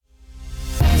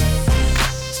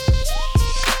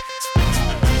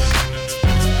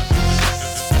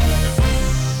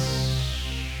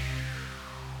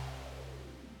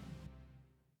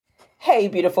Hey,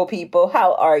 beautiful people.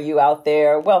 How are you out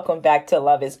there? Welcome back to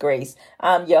Love is Grace.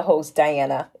 I'm your host,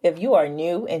 Diana. If you are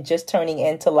new and just turning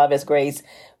in to Love is Grace,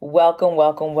 welcome,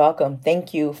 welcome, welcome.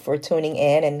 Thank you for tuning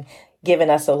in and giving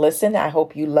us a listen. I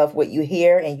hope you love what you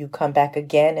hear and you come back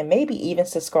again and maybe even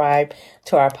subscribe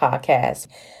to our podcast.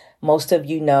 Most of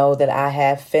you know that I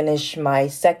have finished my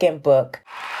second book.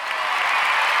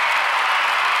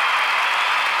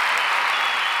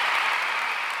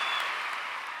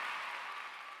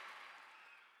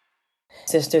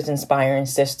 Sisters Inspiring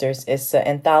Sisters. It's an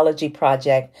anthology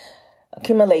project,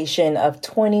 accumulation of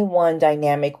 21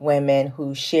 dynamic women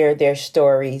who share their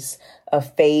stories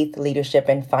of faith, leadership,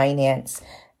 and finance.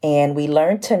 And we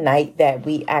learned tonight that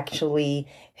we actually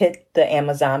hit the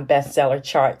Amazon bestseller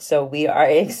chart. So we are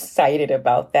excited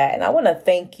about that. And I want to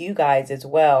thank you guys as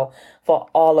well for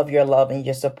all of your love and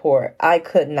your support. I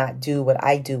could not do what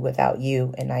I do without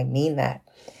you. And I mean that.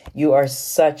 You are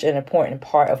such an important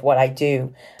part of what I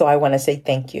do. So I want to say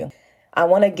thank you. I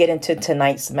want to get into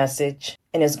tonight's message,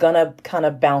 and it's going to kind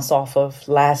of bounce off of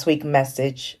last week's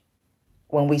message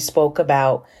when we spoke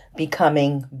about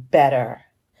becoming better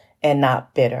and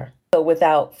not bitter. So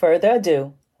without further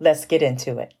ado, let's get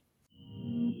into it.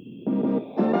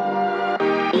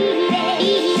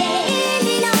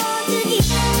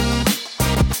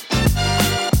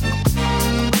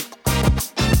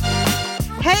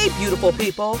 Hey, beautiful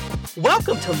people.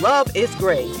 Welcome to Love is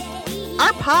Grace.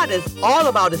 Our pod is all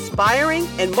about inspiring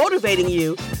and motivating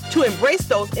you to embrace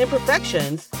those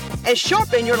imperfections and show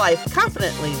up in your life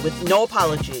confidently with no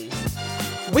apologies.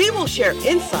 We will share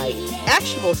insight,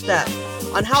 actionable steps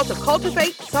on how to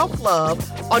cultivate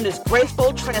self-love on this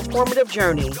graceful, transformative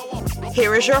journey.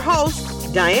 Here is your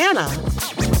host, Diana.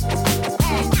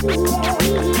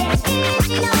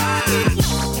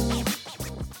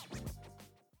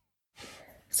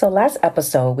 So last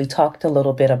episode, we talked a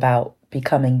little bit about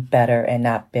becoming better and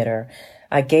not bitter.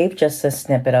 I gave just a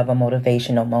snippet of a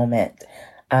motivational moment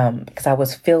because I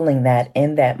was feeling that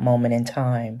in that moment in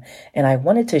time. And I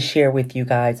wanted to share with you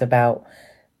guys about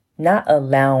not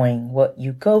allowing what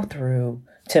you go through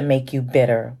to make you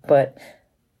bitter, but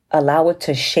allow it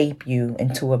to shape you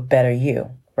into a better you,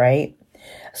 right?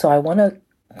 So I want to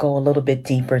go a little bit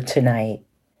deeper tonight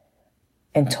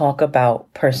and talk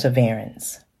about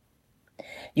perseverance.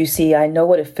 You see, I know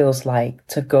what it feels like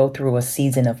to go through a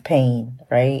season of pain,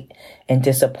 right? And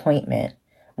disappointment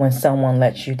when someone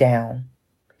lets you down,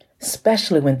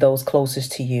 especially when those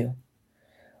closest to you,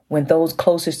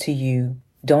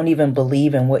 don't even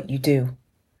believe in what you do.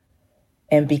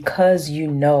 And because you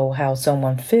know how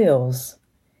someone feels,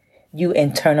 you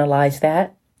internalize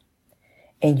that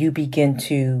and you begin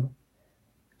to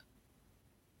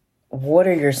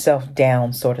water yourself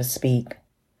down, so to speak.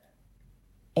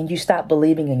 And you stop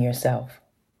believing in yourself.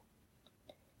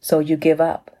 So you give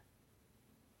up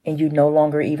and you no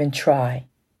longer even try.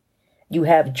 You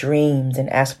have dreams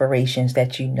and aspirations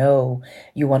that you know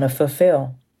you want to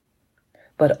fulfill.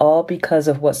 But all because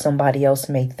of what somebody else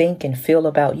may think and feel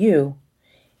about you,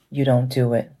 you don't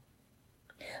do it.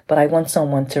 But I want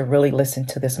someone to really listen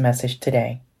to this message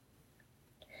today.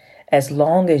 As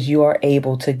long as you are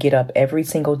able to get up every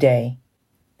single day,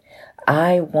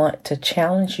 I want to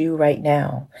challenge you right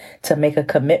now to make a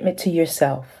commitment to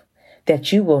yourself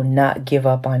that you will not give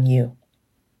up on you.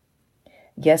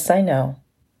 Yes, I know.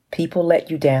 People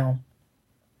let you down.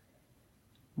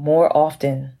 More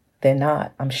often than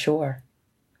not, I'm sure.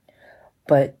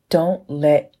 But don't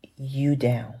let you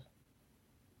down.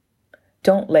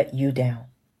 Don't let you down.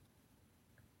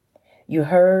 You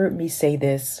heard me say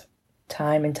this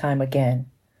time and time again,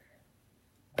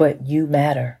 but you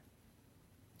matter.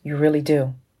 You really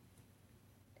do.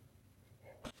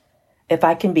 If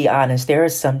I can be honest, there are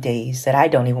some days that I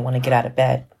don't even want to get out of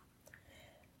bed.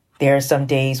 There are some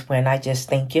days when I just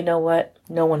think, you know what?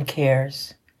 No one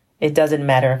cares. It doesn't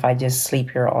matter if I just sleep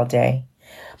here all day.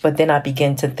 But then I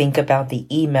begin to think about the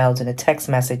emails and the text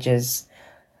messages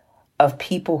of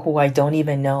people who I don't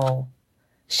even know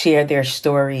share their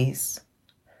stories.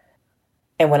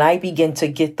 And when I begin to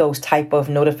get those type of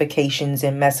notifications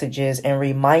and messages and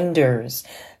reminders,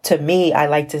 to me, I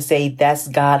like to say that's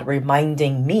God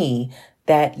reminding me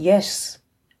that, yes,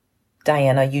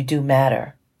 Diana, you do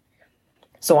matter.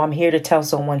 So I'm here to tell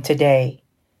someone today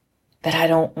that I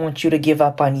don't want you to give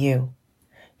up on you.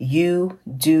 You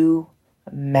do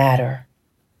matter.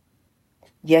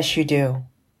 Yes, you do.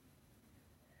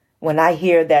 When I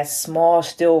hear that small,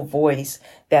 still voice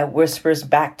that whispers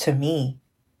back to me,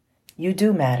 you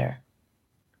do matter.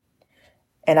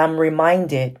 And I'm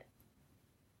reminded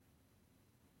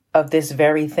of this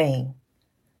very thing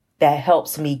that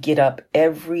helps me get up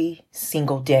every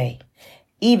single day,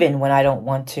 even when I don't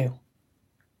want to.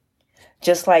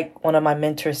 Just like one of my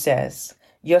mentors says,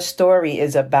 your story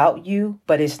is about you,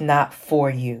 but it's not for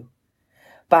you.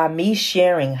 By me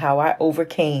sharing how I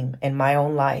overcame in my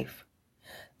own life,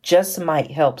 just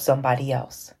might help somebody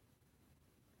else.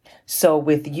 So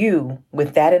with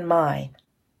that in mind,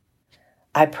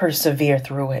 I persevere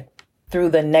through it, through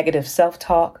the negative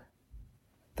self-talk,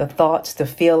 the thoughts, the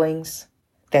feelings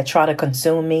that try to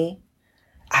consume me.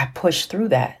 I push through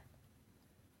that.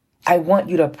 I want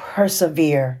you to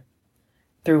persevere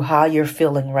through how you're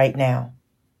feeling right now.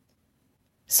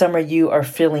 Some of you are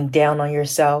feeling down on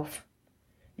yourself.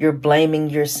 You're blaming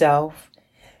yourself.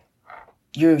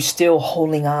 You're still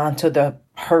holding on to the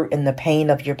hurt and the pain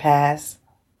of your past.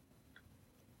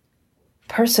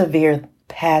 Persevere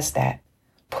past that.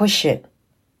 Push it.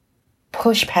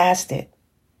 Push past it.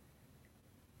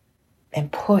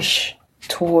 And push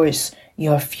towards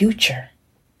your future.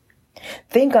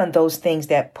 Think on those things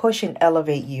that push and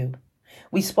elevate you.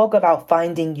 We spoke about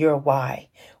finding your why.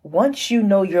 Once you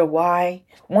know your why,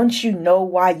 once you know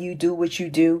why you do what you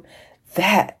do,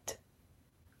 that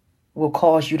will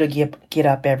cause you to get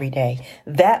up every day.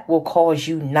 That will cause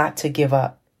you not to give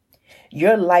up.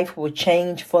 Your life will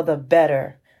change for the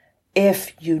better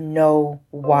if you know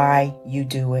why you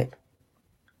do it.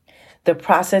 The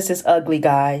process is ugly,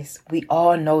 guys. We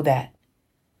all know that.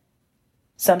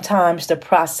 Sometimes the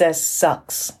process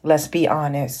sucks. Let's be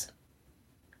honest.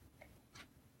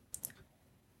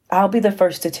 I'll be the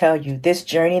first to tell you, this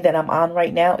journey that I'm on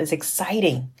right now is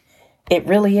exciting. It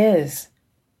really is.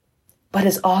 But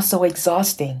it's also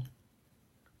exhausting.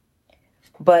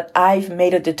 But I've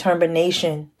made a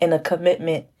determination and a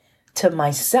commitment to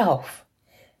myself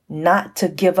not to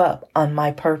give up on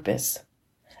my purpose.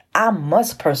 I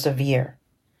must persevere.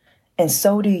 And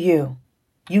so do you.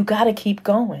 You got to keep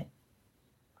going.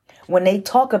 When they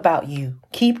talk about you,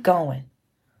 keep going.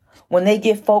 When they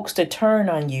get folks to turn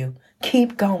on you,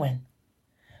 keep going.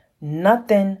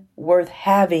 Nothing worth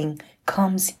having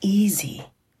comes easy.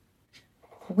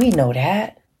 We know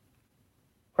that,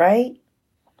 right?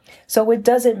 So it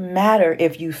doesn't matter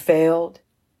if you failed,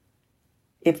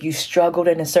 if you struggled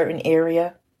in a certain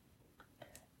area.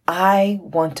 I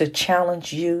want to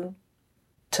challenge you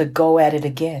to go at it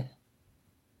again.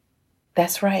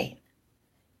 That's right.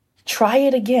 Try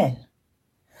it again.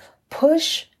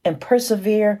 Push and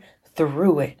persevere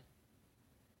through it.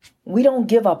 We don't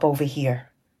give up over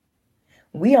here.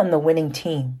 We on the winning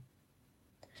team.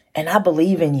 And I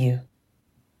believe in you.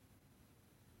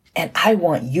 And I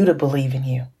want you to believe in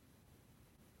you.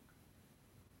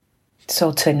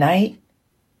 So tonight,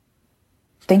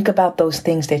 think about those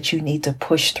things that you need to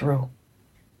push through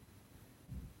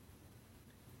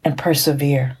and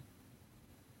persevere.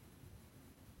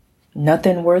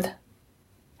 Nothing worth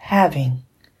having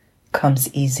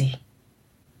comes easy.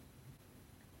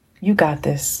 You got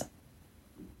this.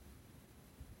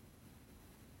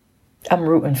 I'm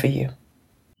rooting for you.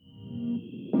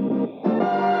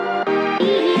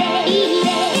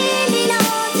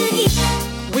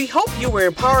 We hope you were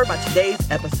empowered by today's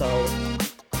episode.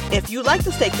 If you'd like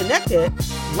to stay connected,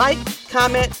 like,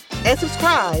 comment, and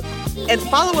subscribe, and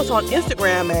follow us on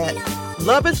Instagram at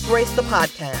Love is Grace the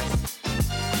Podcast.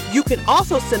 You can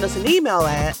also send us an email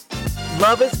at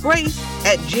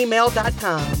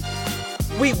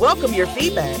loveisgrace@gmail.com. We welcome your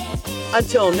feedback.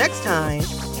 Until next time,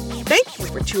 thank you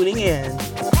for tuning in.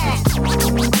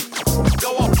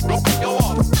 Go on.